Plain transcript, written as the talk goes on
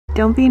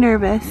Don't be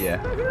nervous. Yeah.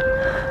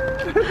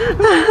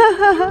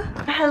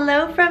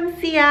 Hello from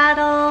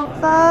Seattle.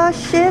 Oh,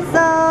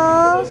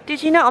 shizzle.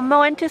 Did you know Amma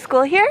went to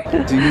school here?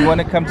 Do you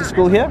want to come to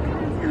school here?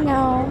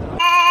 No.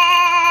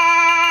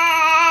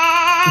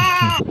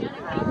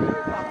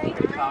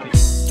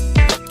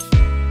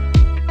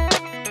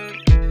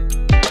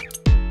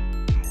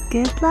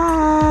 Good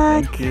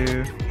luck. Thank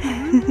you.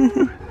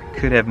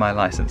 Could have my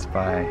license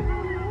by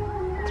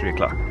 3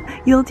 o'clock.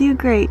 You'll do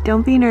great.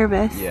 Don't be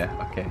nervous. Yeah,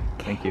 okay.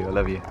 Thank you. I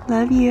love you.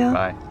 Love you.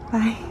 Bye.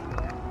 Bye.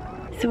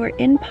 So we're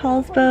in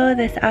Poulsbo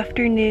this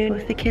afternoon.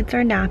 Both the kids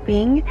are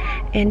napping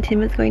and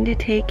Tim is going to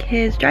take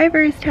his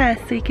driver's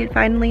test so he can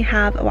finally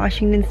have a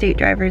Washington State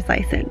driver's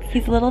license.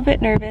 He's a little bit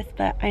nervous,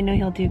 but I know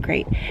he'll do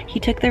great. He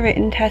took the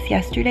written test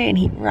yesterday and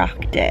he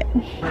rocked it.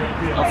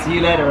 I'll see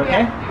you later,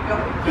 okay?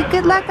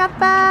 Good luck,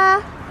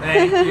 Appa.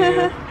 Thank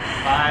you.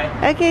 Bye.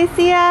 Okay,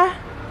 see ya.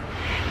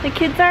 The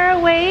kids are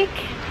awake,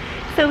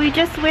 so we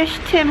just wish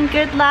Tim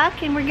good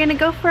luck and we're gonna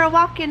go for a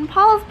walk in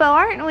Poulsbo,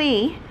 aren't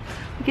we?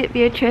 Look at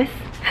Beatrice.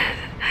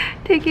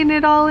 Taking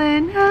it all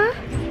in, huh?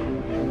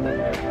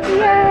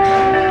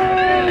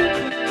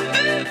 Yay!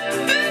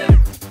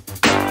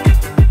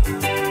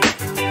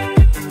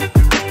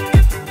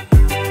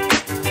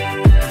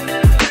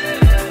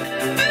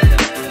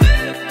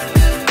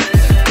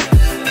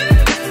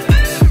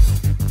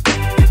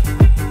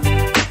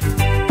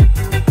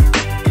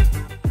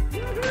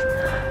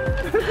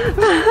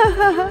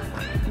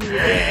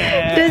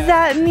 Yeah. Does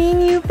that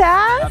mean you I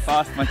passed?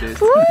 passed my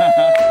test. Woo!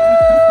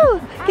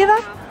 Give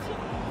up.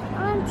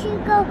 I want to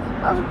go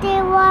over the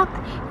walk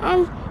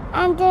and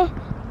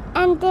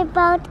the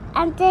boat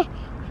and the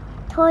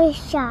toy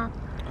shop.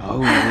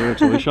 Oh, is there a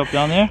toy shop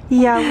down there?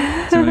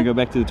 Yeah. So I'm gonna go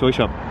back to the toy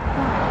shop.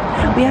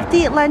 We have to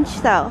eat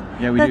lunch though.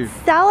 Yeah, we Let's do.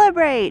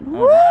 celebrate.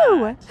 Woo!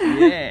 Alright.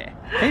 Yeah.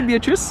 Hey,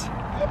 Beatrice.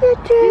 Hi,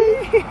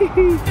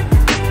 Beatrice.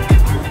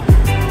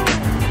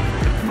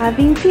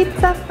 Having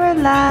pizza for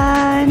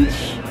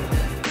lunch.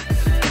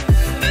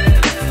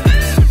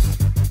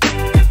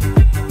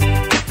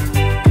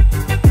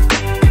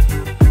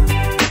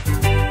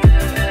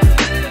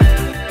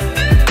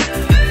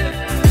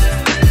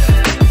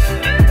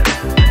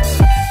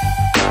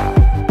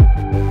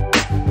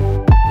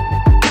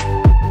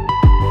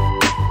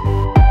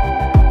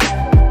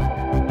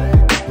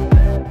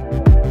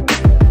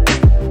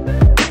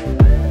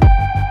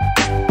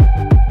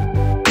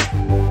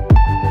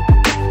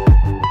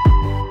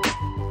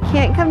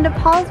 Can't come to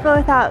Poulsbo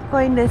without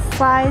going to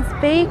Sly's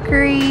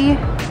Bakery.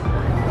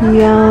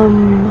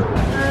 Yum.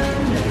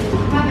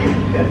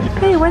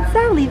 Hey, what's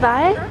that,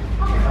 Levi?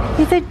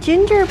 It's a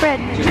gingerbread.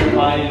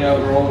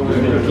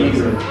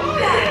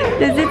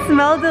 Does it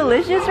smell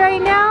delicious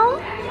right now?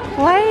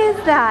 Why is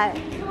that?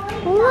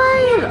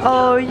 Why?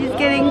 Oh, she's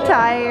getting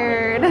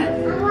tired.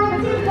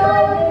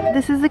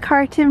 This is the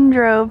car Tim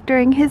drove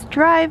during his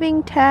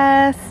driving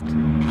test.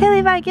 Hey,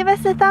 Levi, give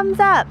us a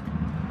thumbs up.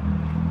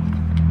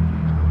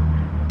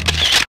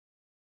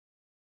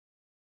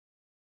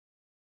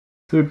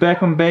 So we're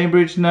back on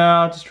Bainbridge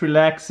now, just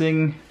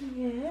relaxing.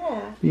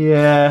 Yeah.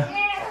 Yeah.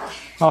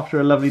 After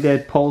a lovely day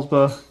at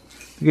Poulsbo.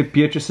 Look at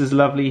Beatrice's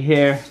lovely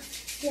hair.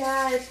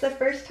 Yeah, it's the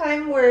first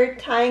time we're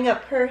tying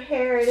up her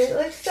hair and it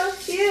looks so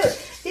cute.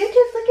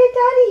 Beatrice, look at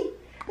Daddy.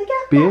 Look at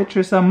that.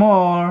 Beatrice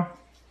Amor.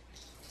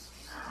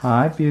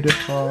 Hi,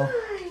 beautiful.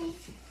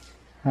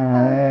 How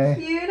Hi.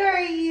 cute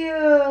are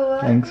you?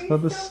 Thanks You're for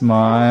the so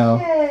smile.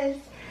 precious.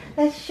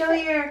 Let's show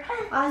your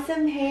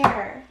awesome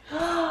hair.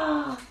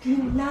 Do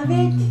you love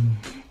it?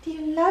 Do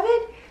you love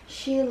it?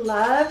 She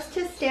loves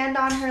to stand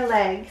on her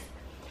legs.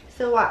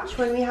 So watch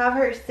when we have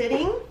her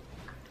sitting.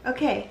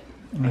 Okay.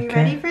 Are you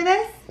ready for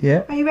this?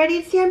 Yeah. Are you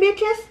ready to stand,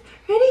 Beatrice?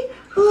 Ready?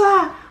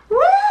 Hoo-ah!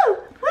 Woo!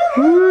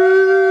 Woo!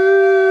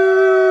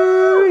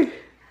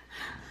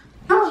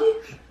 Woo!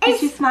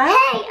 Did you smile?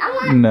 Hey, I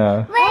want.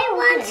 No. Wait,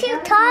 want to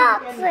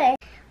talk first.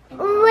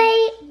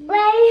 Wait,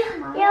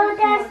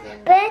 Yoda's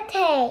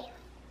birthday.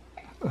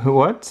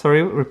 What?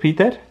 Sorry, repeat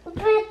that?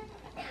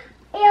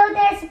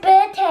 Yoda's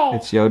birthday.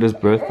 It's Yoda's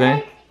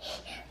birthday.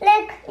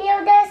 Look,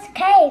 Yoda's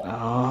cake.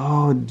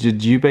 Oh,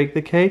 did you bake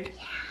the cake?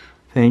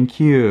 Thank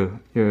you.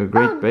 You're a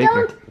great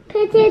baker. Don't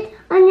put it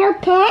on your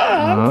cake.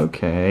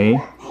 Okay.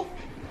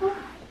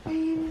 Are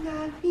you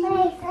laughing?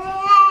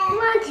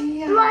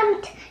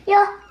 Want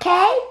your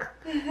cake?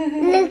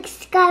 Luke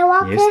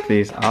Skywalker? Yes,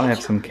 please. I'll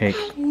have some cake.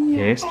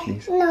 Yes,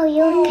 please. No,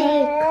 your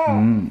cake.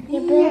 Mm.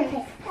 Your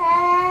birthday.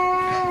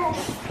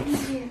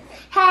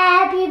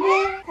 Happy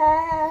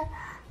birthday.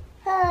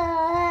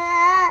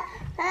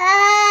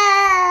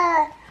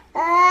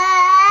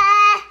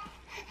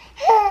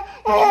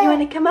 You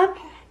want to come up?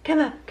 Come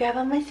up. Grab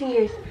on my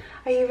fingers.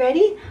 Are you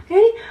ready?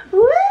 Ready?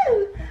 Woo!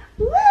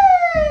 Woo!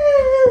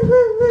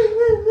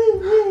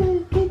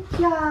 Good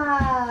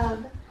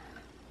job.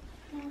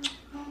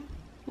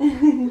 You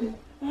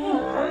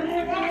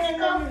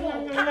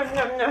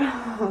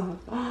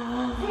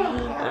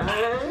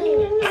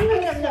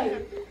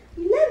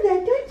love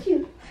that, don't you?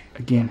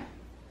 Again.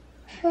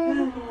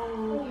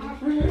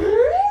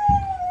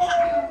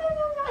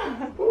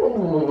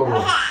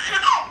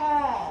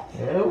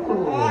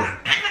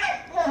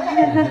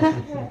 Good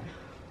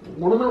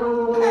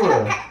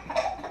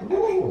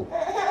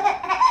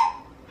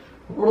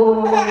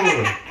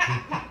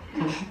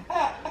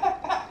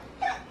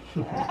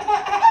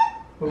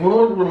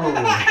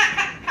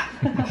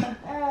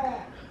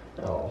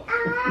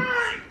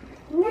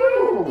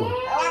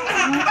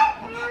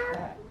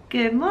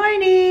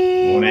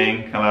morning.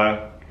 Morning.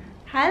 Hello.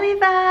 Hi,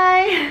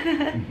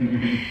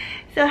 Levi.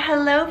 So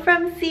hello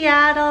from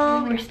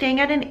Seattle. We're staying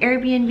at an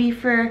Airbnb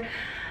for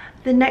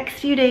the next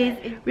few days.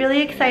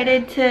 Really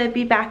excited to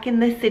be back in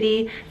the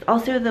city.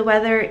 Also, the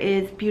weather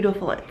is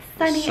beautiful. It's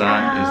sunny out.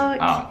 Sun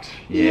is out.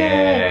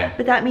 Yeah.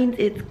 But that means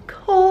it's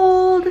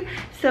cold.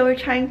 So we're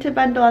trying to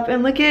bundle up.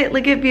 And look at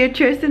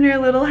Beatrice in her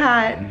little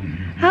hat.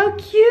 How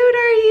cute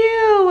are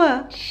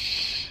you?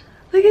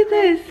 Look at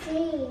this.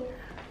 You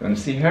want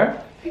to see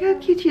her? Look how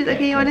cute she is.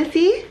 Okay, you want to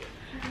see?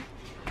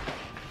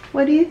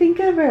 What do you think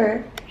of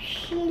her?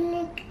 She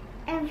looks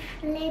a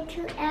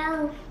little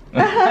elf.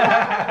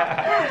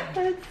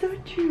 That's so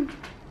true.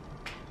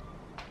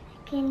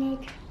 Can it?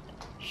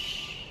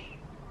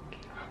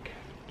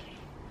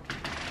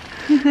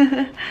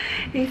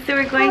 Okay, so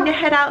we're going to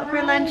head out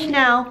for lunch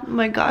now. Oh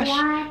my gosh,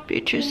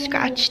 Beatrice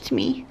scratched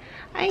me.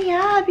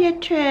 Hiya,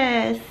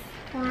 Beatrice.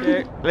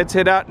 Okay, let's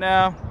head out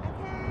now.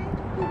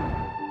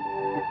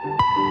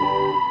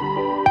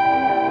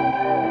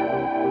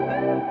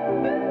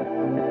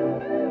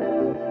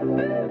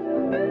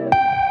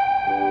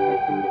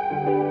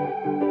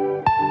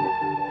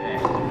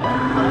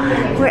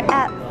 We're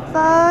at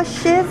Pho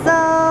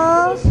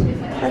Shizzle.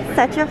 That's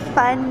such a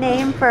fun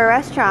name for a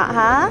restaurant,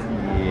 huh?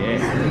 Yeah.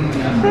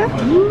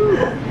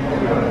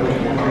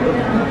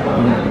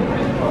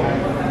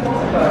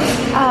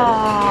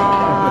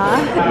 Aww.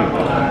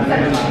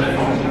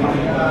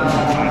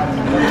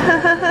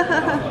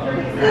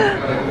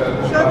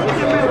 Show the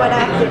camera what I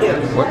have to do.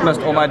 What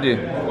must Oma do?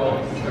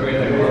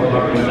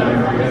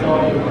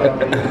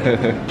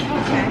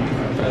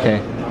 Okay.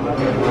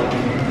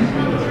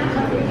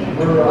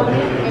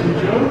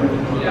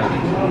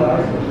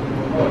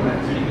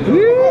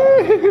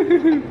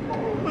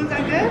 Was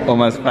that good?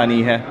 Almost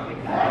funny, huh?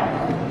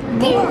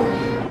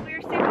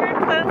 We're super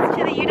close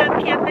to the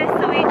UW campus,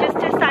 so we just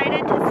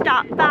decided to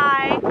stop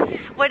by.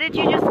 What did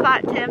you just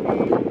spot, Tim?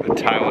 The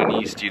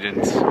Taiwanese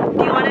students. Do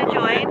you want to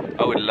join?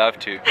 I would love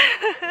to.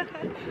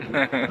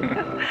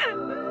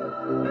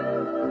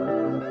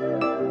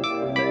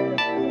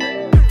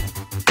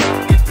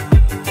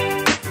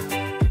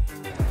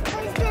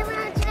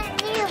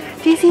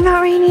 Do you see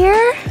Mount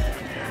Rainier?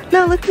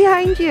 No, look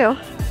behind you.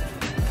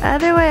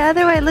 Other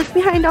way, look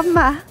behind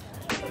Oma.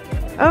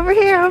 Over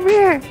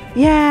here.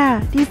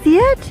 Yeah, do you see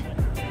it?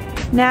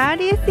 Now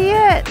do you see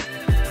it?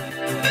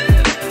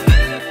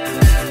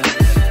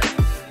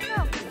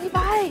 No,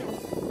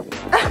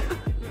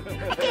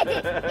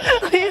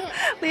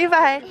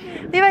 Levi.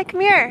 Levi,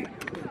 come here.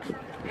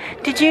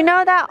 Did you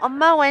know that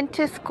Oma went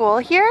to school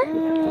here?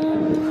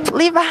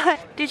 Levi,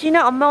 did you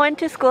know Oma went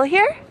to school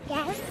here?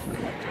 Yes.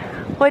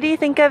 What do you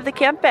think of the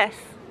campus?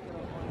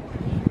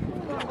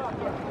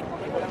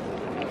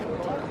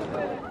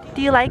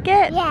 Do you like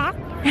it? Yeah.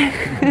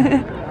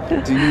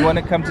 Do you want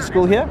to come to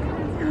school here?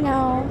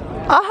 No.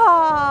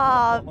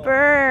 Oh,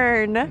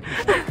 burn.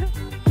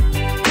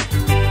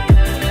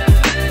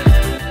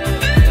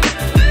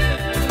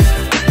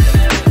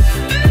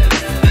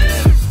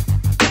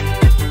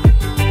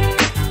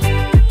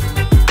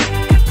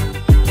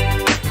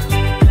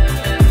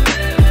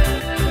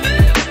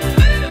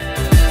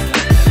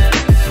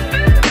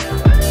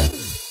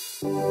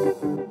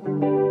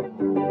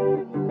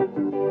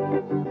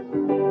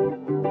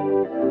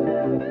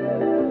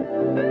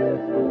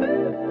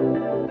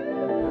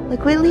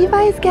 Look what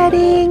Levi's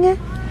getting.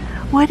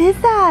 What is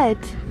that?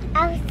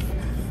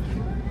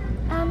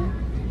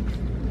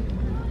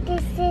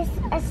 This is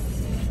a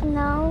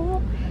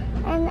snow,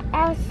 and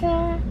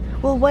Elsa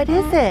Well, what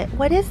is it?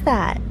 What is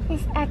that?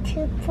 is a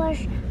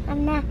toothbrush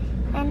and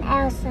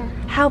Elsa.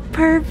 How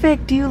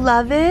perfect. Do you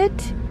love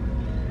it?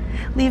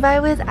 Levi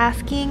was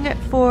asking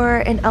for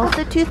an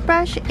Elsa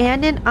toothbrush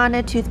and an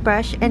Anna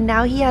toothbrush, and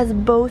now he has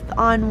both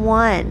on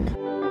one.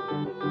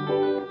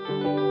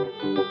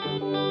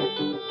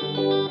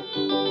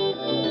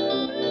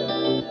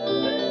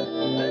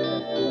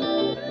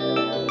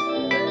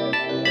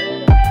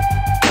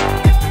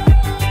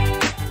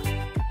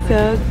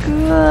 So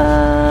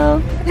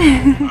cool.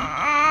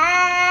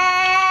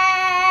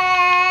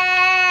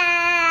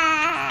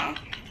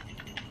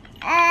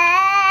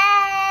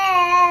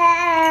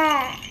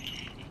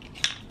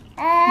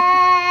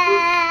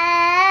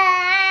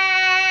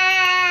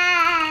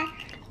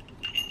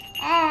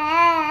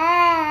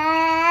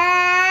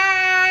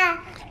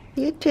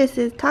 Beatrice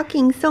is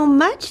talking so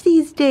much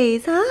these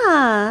days,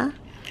 huh?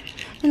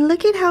 And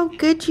look at how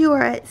good you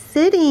are at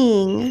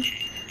sitting.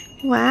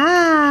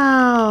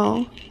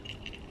 Wow.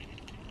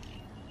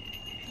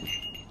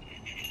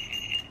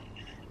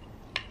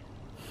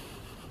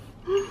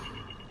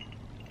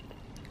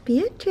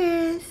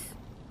 Beatrice.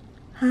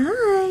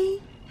 Hi.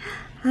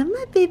 Hi,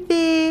 my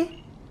baby.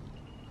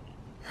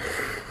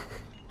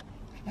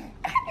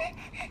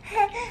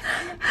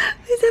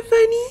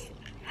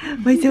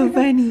 What's so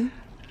funny?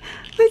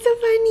 What's so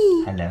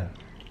funny? Hello.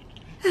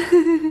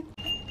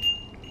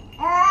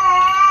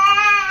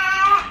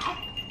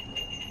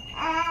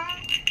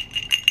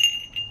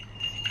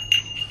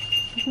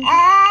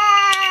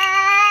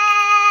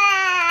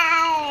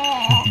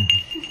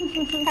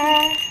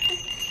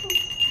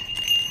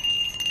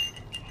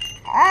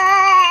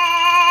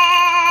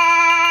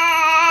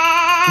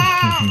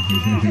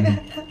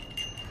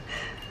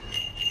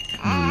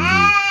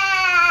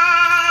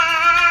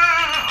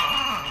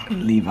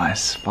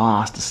 Levi's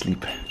fast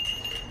asleep,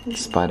 in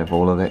spite of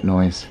all of that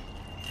noise.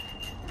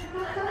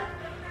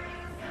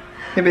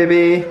 Hey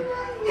baby!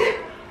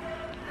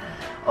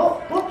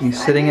 You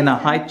sitting in a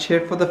high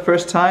chair for the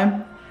first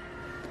time?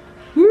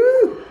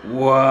 Woo!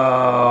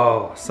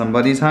 Whoa!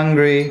 Somebody's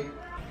hungry.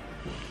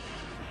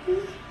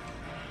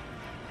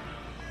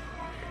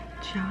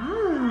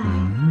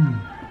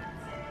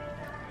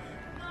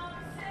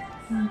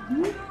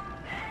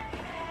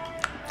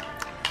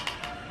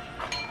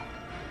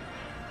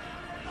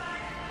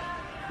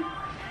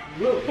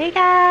 Hey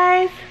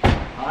guys!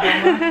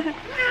 Hi,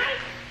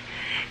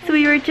 So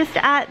we were just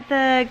at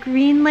the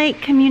Green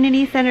Lake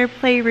Community Center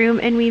Playroom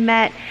and we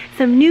met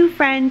some new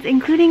friends,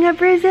 including a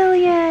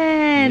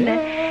Brazilian.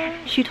 Yeah.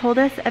 She told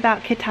us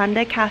about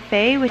Quitanda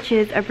Cafe, which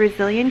is a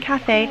Brazilian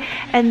cafe,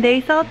 and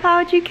they sell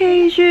pão de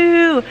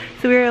queijo.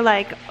 So we were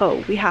like,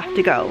 oh, we have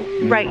to go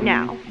right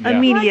now,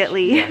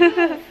 immediately.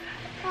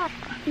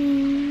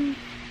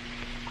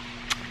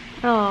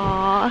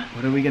 Aww.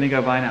 What are we gonna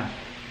go buy now?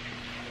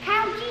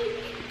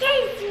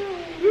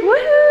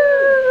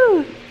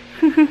 Woohoo!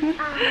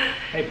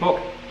 Hey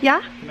Pork,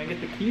 Yeah? can I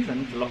get the keys? I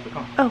need to lock the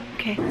car. Oh,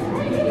 okay.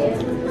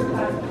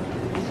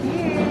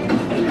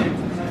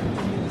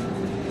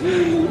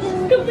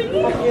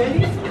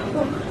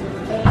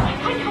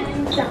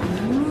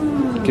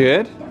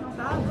 Good?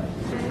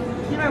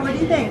 What do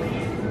you think?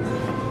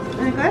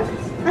 Is it good?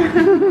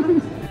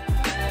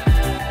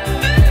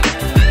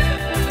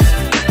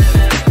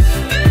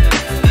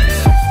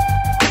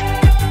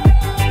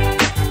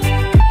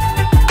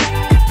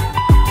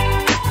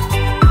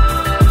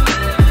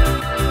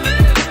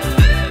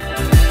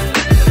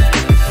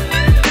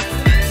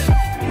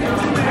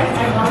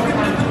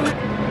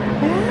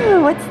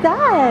 What's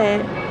that?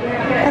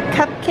 A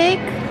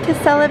cupcake to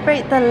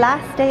celebrate the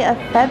last day of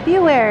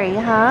February,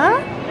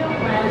 huh?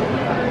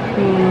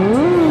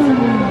 Ooh.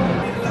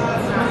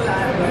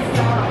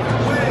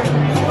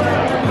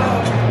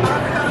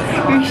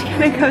 You're just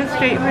gonna go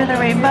straight for the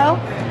rainbow?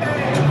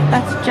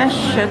 That's just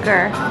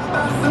sugar.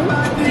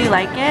 Do you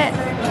like it?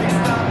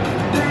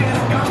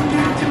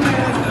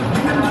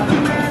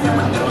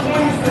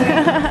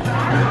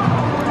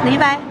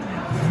 Levi,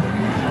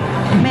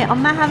 may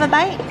Oma have a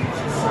bite?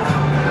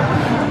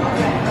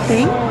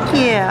 Thank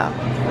you.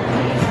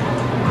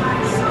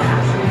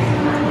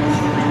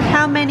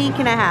 How many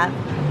can I have?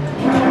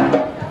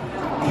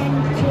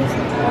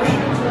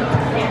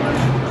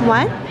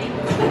 One?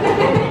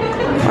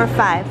 Or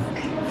 5?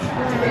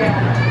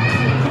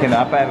 Can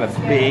Appa have a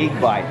big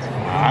bite?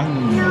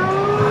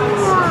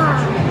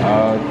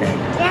 Okay.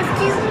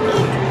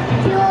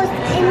 Yours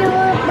in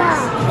your box.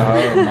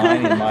 Oh,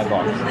 mine in my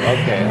box.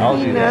 Okay, I'll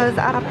He do knows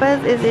that.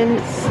 Appa's is in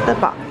the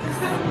box.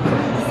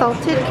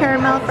 Salted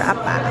caramel for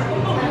Appa.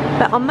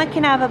 But Oma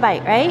can have a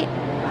bite, right?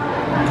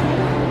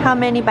 How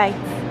many bites?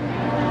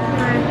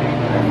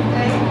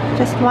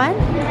 Just one?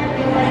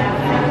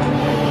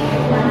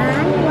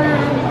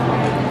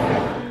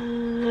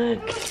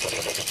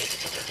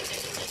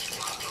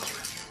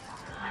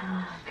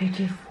 Good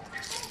job.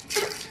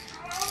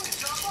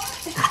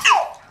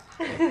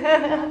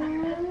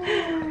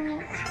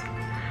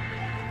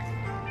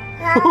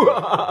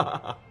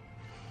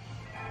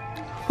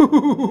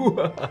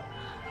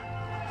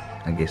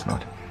 I guess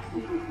not.